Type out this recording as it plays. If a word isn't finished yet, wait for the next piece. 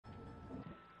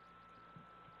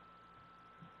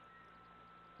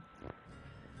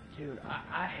Dude,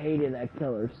 I hated that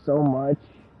killer so much.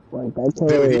 Like, that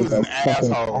killer Dude, he was was a an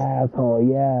fucking asshole. asshole,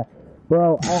 yeah.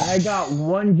 Bro, I got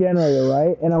one generator,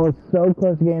 right? And I was so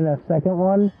close to getting that second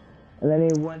one, and then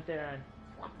he went there and...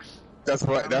 That's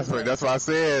what I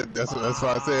said. That's what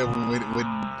I said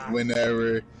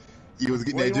whenever he was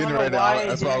getting Well, that you wanna know generator. why I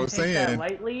That's what I didn't was take that saying.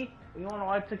 lightly? You wanna know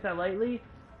why I took that lightly?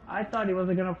 I thought he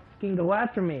wasn't gonna fucking go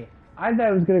after me. I thought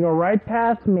he was gonna go right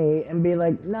past me and be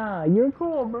like, nah, you're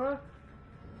cool, bro.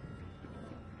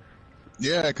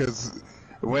 Yeah, because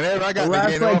whenever I The got in the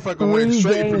game, last, the like, motherfucker went 3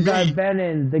 straight for games I've me. been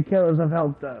in, the killers have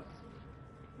helped us.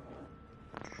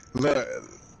 Look.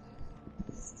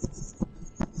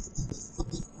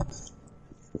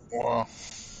 Well,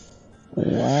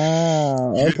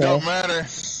 Wow, it okay. don't matter.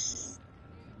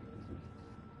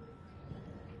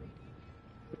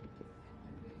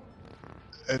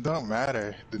 It don't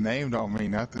matter. The name don't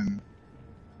mean nothing.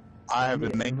 I have the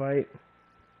name. Invite.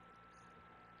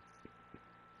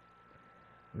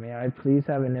 May I please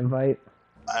have an invite?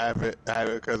 I have it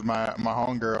because my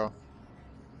homegirl.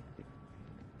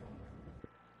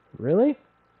 Really?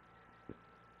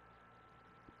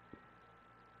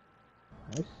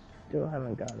 I still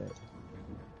haven't got it.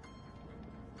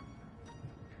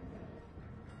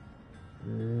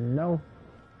 No.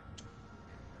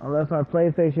 Unless my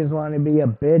PlayStation's wanting to be a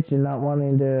bitch and not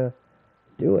wanting to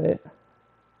do it.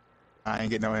 I ain't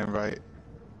get no invite.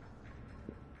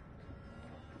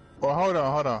 Well, hold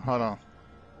on.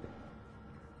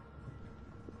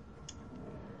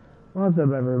 What's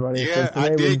up, everybody? Yeah, So I today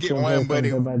we're did just get gonna one, play but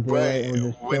some Dead by Daylight and we're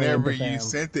just chilling whenever with the you fam.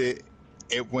 sent it,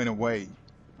 it went away.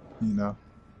 You know.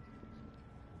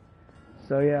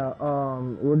 So yeah,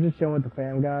 we're just chilling with the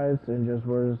fam, guys, and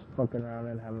we're just fucking around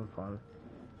and having fun.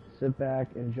 Sit back,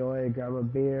 enjoy, grab a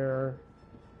beer,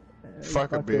 and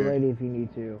Fuck a your beer. lady if you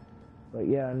need to. But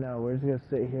yeah, no, we're just gonna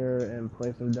sit here and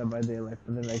play some Dead by Daylight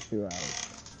for the next 2 hours.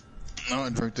 I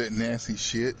don't drink that nasty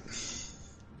shit.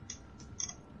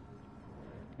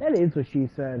 That is what she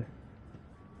said.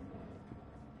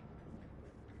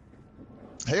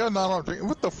 Hell no, I don't drink.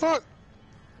 What the fuck?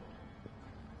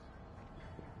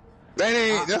 That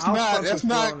ain't.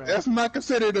 That's not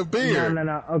considered a beer.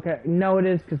 No. Okay, no, it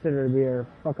is considered a beer.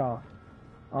 Fuck off.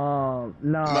 No.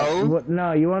 No.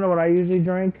 No, you wanna know what I usually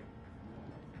drink?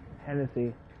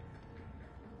 Hennessy.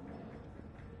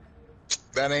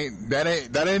 That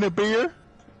ain't a beer.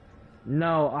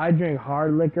 No, I drink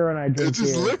hard liquor and I drink It's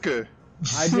just beer. liquor.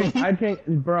 I drink,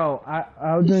 bro.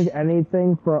 I'll drink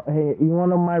anything from. Hey, you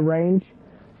wanna know my range?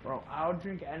 Bro, I'll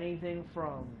drink anything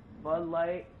from Bud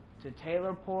Light to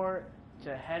Taylor Port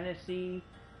to Hennessy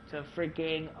to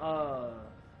freaking oh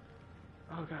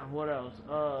god, what else?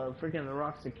 Freaking the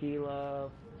Rocks Tequila,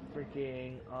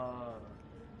 freaking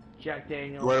Jack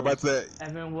Daniels. What about that?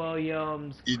 Evan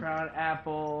Williams, Crown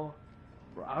Apple.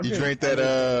 Bro, You drink that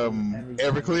everything.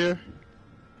 Everclear?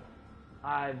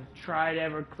 I've tried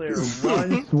Everclear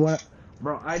once.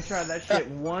 Bro, I tried that shit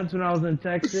once when I was in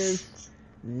Texas.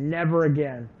 Never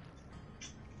again.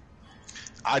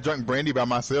 I drank brandy by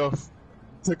myself.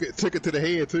 Took it to the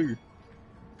head too.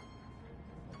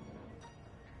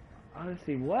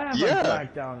 Honestly, what have I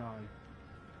blacked out on?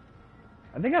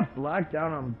 I think I blacked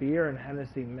out on beer and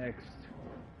Hennessy mixed.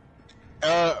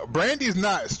 Brandy's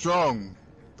not strong.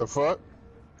 The fuck?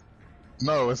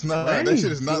 No, it's not. Brandy's that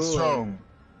shit is not good. strong.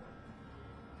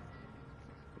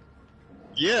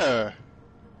 Yeah.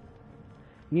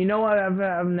 You know what?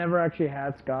 I've never actually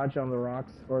had scotch on the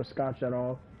rocks or scotch at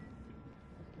all.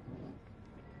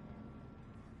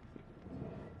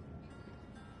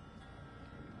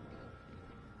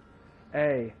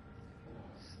 Hey,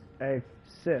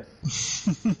 sis.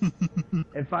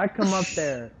 If I come up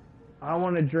there, I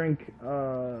want to drink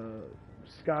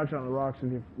scotch on the rocks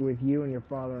with you and your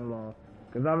father-in-law,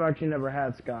 because I've actually never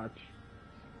had scotch.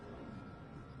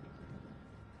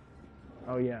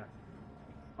 Oh yeah.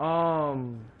 Why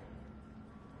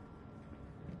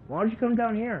don't you come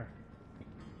down here?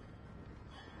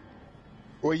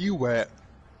 Where you at?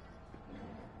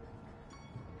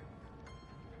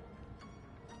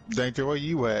 Danger, where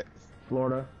you at?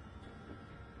 Florida.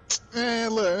 Man,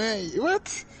 look, man,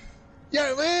 what?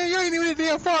 Yeah, man, you ain't even that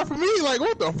damn far from me. Like,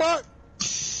 what the fuck?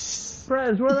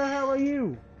 Prez, where the hell are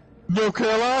you? North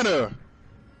Carolina.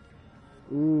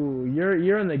 Ooh,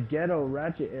 you're in the ghetto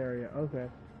ratchet area. Okay.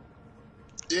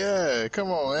 Yeah, come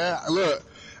on, man. Look,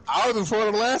 I was in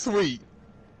Florida last week.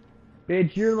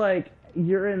 Bitch,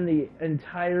 you're in the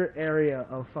entire area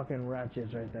of fucking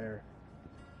ratchets right there.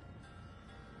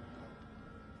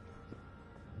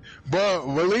 But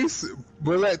at least,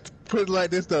 let's put it like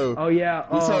this though. Oh yeah.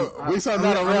 We saw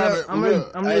not around it.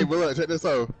 Hey, but look, check this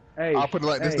out. Hey, I'll put it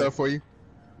like this though for you.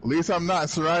 At least I'm not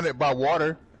surrounded by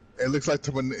water. It looks like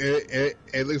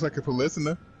it looks like a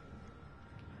listener.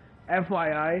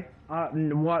 FYI,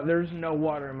 there's no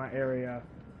water in my area.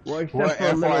 Well, except Well, for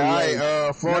a little lake.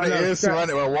 FYI, Florida No, is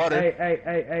surrounded by water.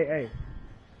 Hey.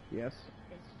 Yes.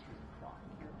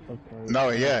 Okay. No,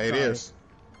 yeah, it sorry. is.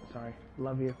 Sorry.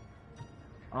 Love you.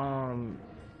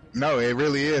 No, it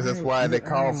really is. That's why they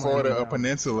call Florida a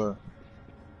peninsula.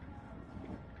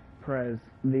 Prez,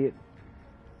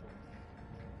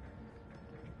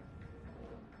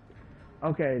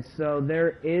 Okay, so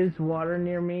there is water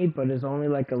near me, but it's only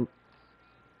like a...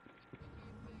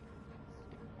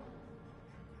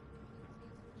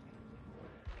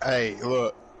 Hey,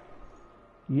 look.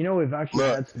 You know we've actually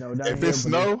had snow down here. If it's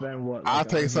snow, it's been, what, I'll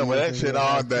take some of that shit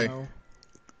all day. Snow?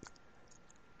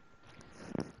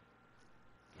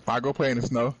 I go play in the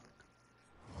snow.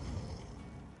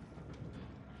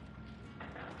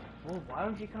 Well, why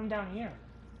don't you come down here?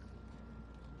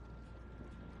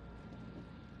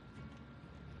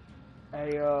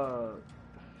 Hey,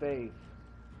 Faith.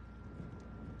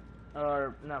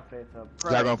 Or, not Faith,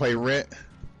 Prez. Y'all gonna play Rent?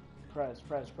 Prez.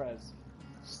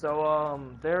 So,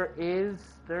 there...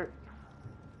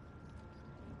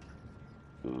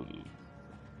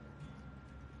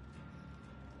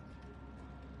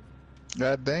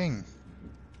 God dang.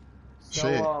 So,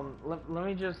 Shit. let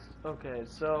me just... Okay,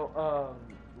 so,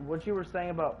 what you were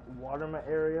saying about water in my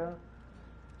area...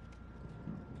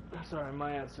 Sorry,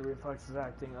 my answer reflex is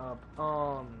acting up.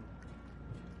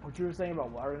 What you were saying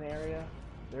about water in the area,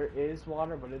 there is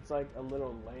water, but it's like a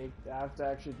little lake. I have to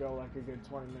actually go like a good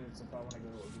 20 minutes if I want to go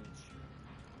to a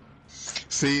beach.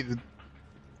 See,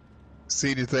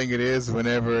 the thing it is,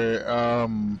 whenever,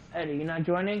 Eddie, you not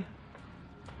joining?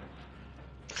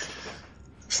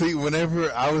 See,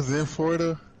 whenever I was in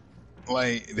Florida,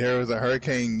 like, there was a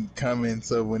hurricane coming,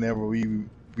 so whenever we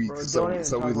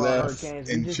left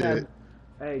and shit.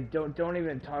 Hey, don't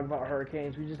even talk about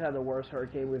hurricanes. We just had the worst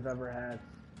hurricane we've ever had.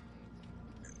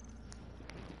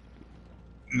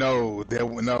 No.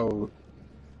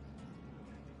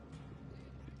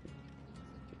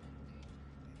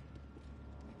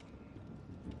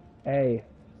 Hey,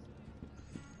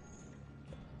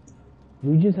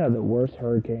 we just had the worst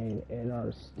hurricane in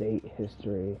our state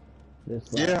history.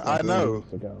 I know.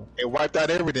 Ago. It wiped out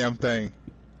every damn thing.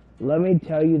 Let me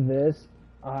tell you this.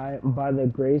 By the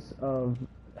grace of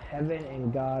heaven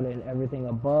and God and everything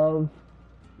above,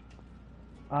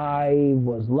 I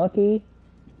was lucky.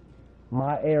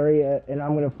 My area, and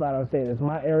I'm going to flat out say this,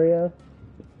 my area,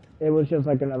 it was just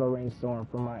like another rainstorm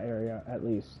for my area, at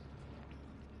least.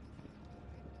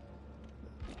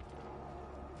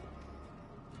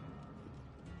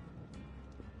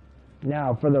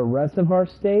 Now, for the rest of our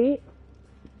state,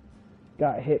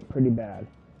 got hit pretty bad.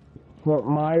 Fort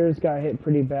Myers got hit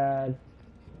pretty bad.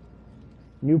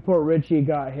 Newport Richey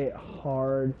got hit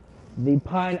hard. The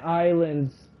Pine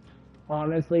Islands,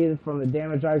 honestly, from the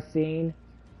damage I've seen,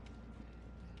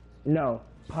 no,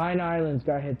 Pine Islands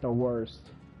got hit the worst.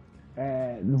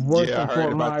 And worse than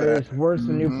Fort Myers, worse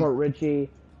than Newport Richey.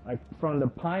 Like, from the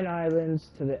Pine Islands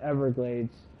to the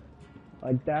Everglades,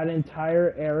 like, that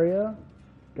entire area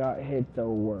got hit the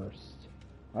worst.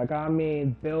 Like, I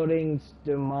mean, buildings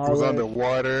demolished. It was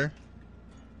underwater.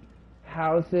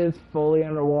 Houses fully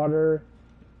underwater.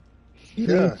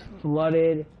 Streets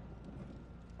flooded.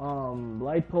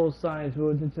 Light pole signs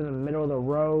moved into the middle of the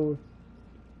road.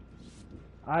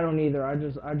 I don't either. I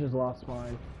just lost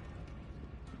mine.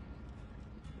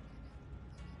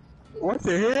 What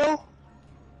the hell?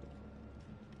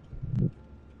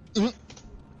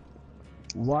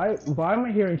 Why am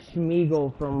I hearing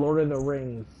Schmeagol from Lord of the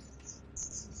Rings?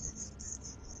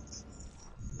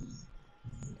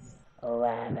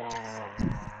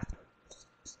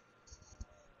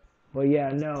 But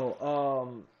yeah,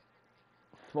 no,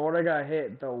 Florida got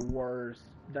hit the worst.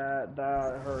 That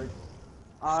hurts.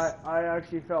 I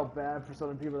actually felt bad for some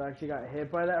of the people that actually got hit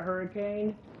by that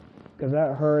hurricane, because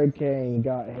that hurricane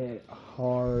got hit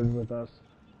hard with us.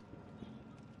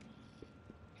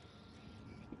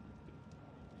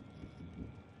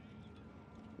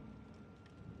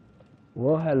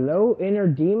 Well, hello, inner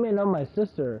demon of my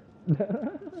sister.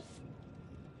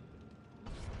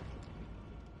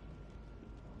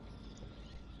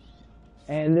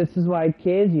 And this is why,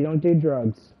 kids, you don't do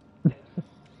drugs.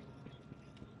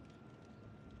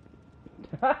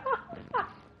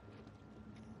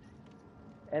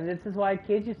 And this is why,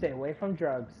 kids, you stay away from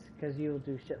drugs, because you'll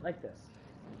do shit like this.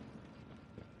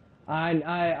 I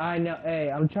know.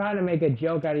 Hey, I'm trying to make a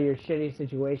joke out of your shitty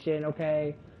situation,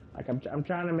 okay? Like, I'm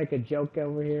trying to make a joke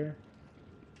over here.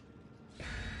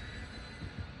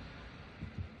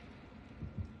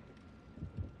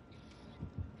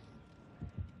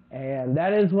 And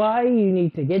that is why you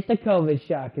need to get the COVID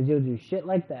shot, because you'll do shit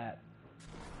like that.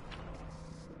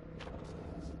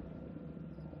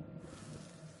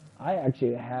 I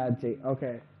actually had to,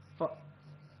 okay.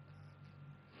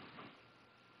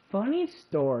 Funny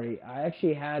story, I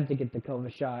actually had to get the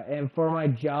COVID shot, and for my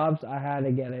jobs, I had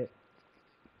to get it.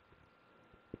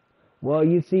 Well,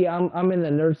 you see, I'm in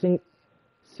the nursing,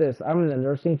 I'm in the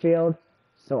nursing field,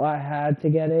 so I had to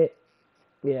get it.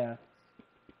 Yeah.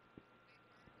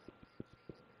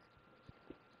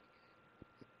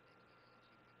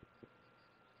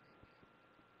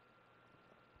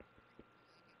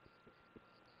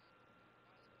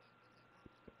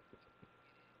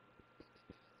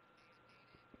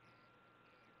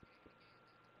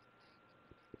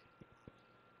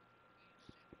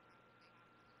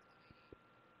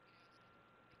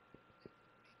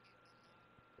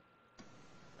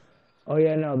 Oh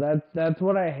yeah, no, that's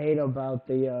what I hate about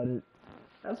the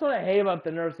that's what I hate about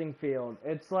the nursing field.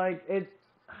 It's like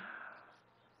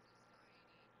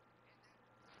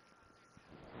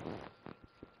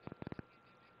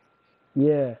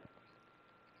yeah.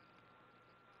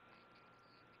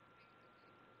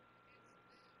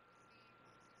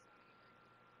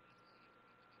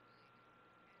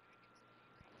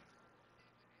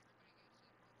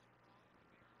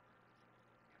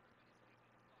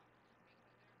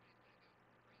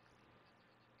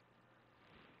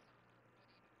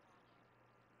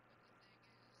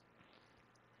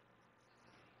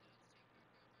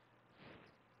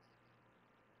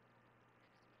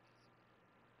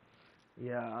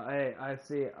 Yeah, I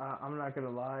see. I'm not gonna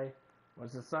lie. When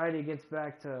society gets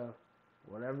back to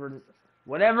whatever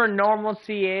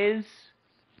normalcy is,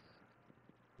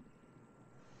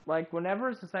 like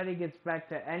whenever society gets back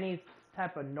to any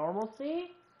type of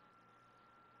normalcy,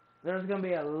 there's gonna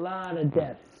be a lot of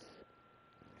deaths.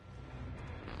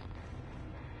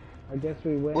 I guess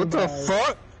we win. What the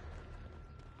fuck?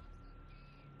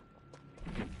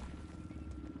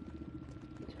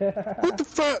 What the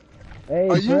fuck? Hey,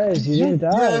 Prez, you didn't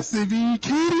die. Yes, if you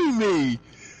kidding me.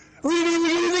 We didn't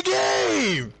even get in the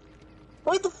game.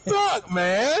 What the fuck,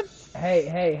 man?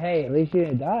 Hey, at least you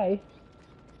didn't die.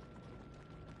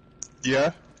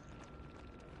 Yeah.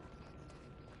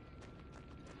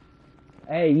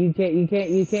 Hey, you can't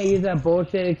use that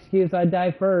bullshit excuse I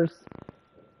die first.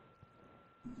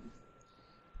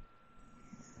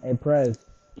 Hey, Prez,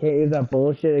 can't use that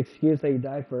bullshit excuse that you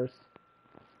die first.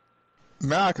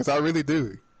 Nah, cause I really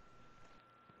do.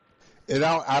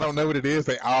 I don't know what it is.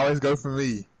 They always go for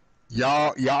me.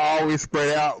 Y'all always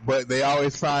spread out, but they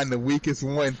always find the weakest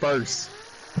one first.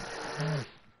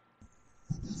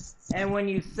 And when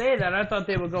you say that, I thought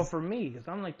they would go for me, because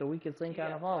I'm like the weakest link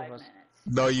out of all of us.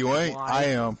 No, you ain't. Why? I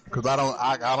am, cause I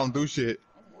don't do shit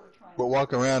but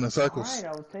walk around in circles.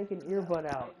 Alright, I was taking earbud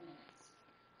out.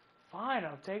 Fine,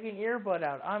 I'm taking earbud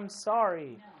out. I'm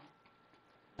sorry.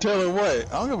 Tell her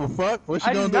what? I don't give a fuck. What she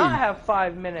gonna do? I do not have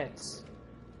 5 minutes.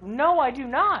 No, I do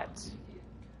not.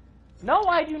 No,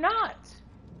 I do not.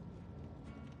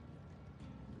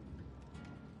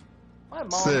 My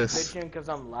mom's bitching because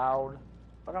I'm loud,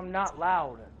 but I'm not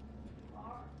loud.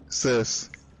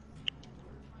 Sis.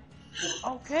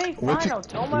 Okay, fine, I'll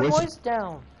tone my voice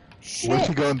down. Shit. What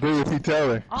you gonna do if you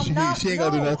tell her? She ain't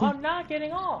gonna do nothing. I'm not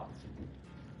getting off.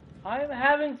 I'm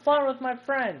having fun with my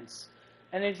friends.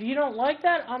 And if you don't like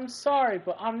that, I'm sorry,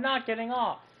 but I'm not getting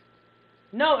off.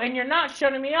 No, and you're not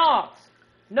shutting me off.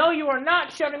 No, you are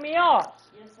not shutting me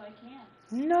off. Yes, I can.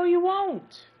 No, you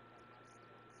won't.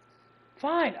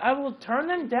 Fine, I will turn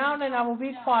them down and I will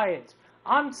be quiet.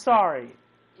 I'm sorry.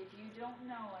 If you don't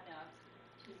know it